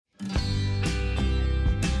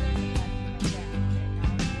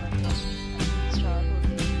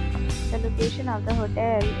location of the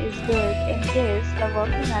hotel is good and guests love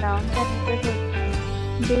walking around the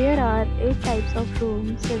neighborhood. There are 8 types of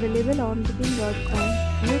rooms available on booking.com.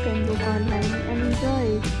 You can book online and enjoy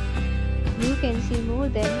it. You can see more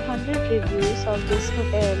than 100 reviews of this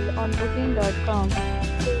hotel on booking.com.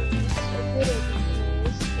 Its rating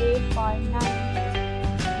is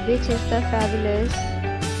 8.9, which is the fabulous.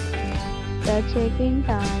 The check-in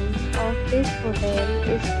time of this hotel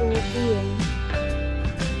is 2 p.m.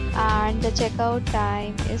 and the checkout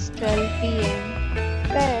time is 12 p.m.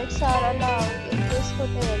 Pets are allowed in this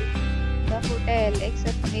hotel. The hotel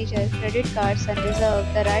accepts major credit cards and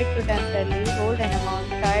reserves the right to temporarily hold an amount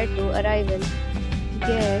prior to arrival.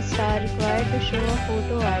 Guests are required to show a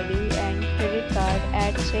photo ID and credit card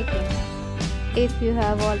at check-in. If you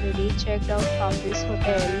have already checked out from this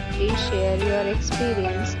hotel, please share your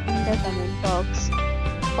experience in the comment box.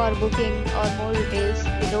 For booking or more details,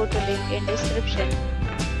 below the link in description.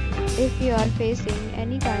 If you are facing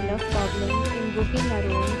any kind of problem in booking a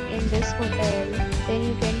room in this hotel, then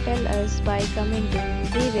you can tell us by commenting.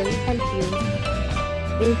 We will help you.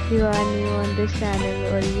 If you are new on this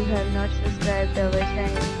channel or you have not subscribed our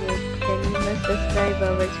channel yet, then you must subscribe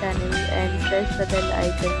our channel and press the bell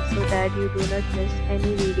icon so that you do not miss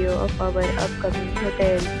any video of our upcoming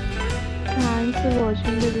hotel. Thanks for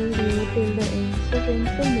watching the video till the end. So friends,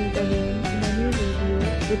 will meet again in a new video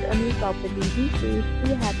with a new property. Be safe,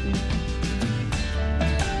 be happy.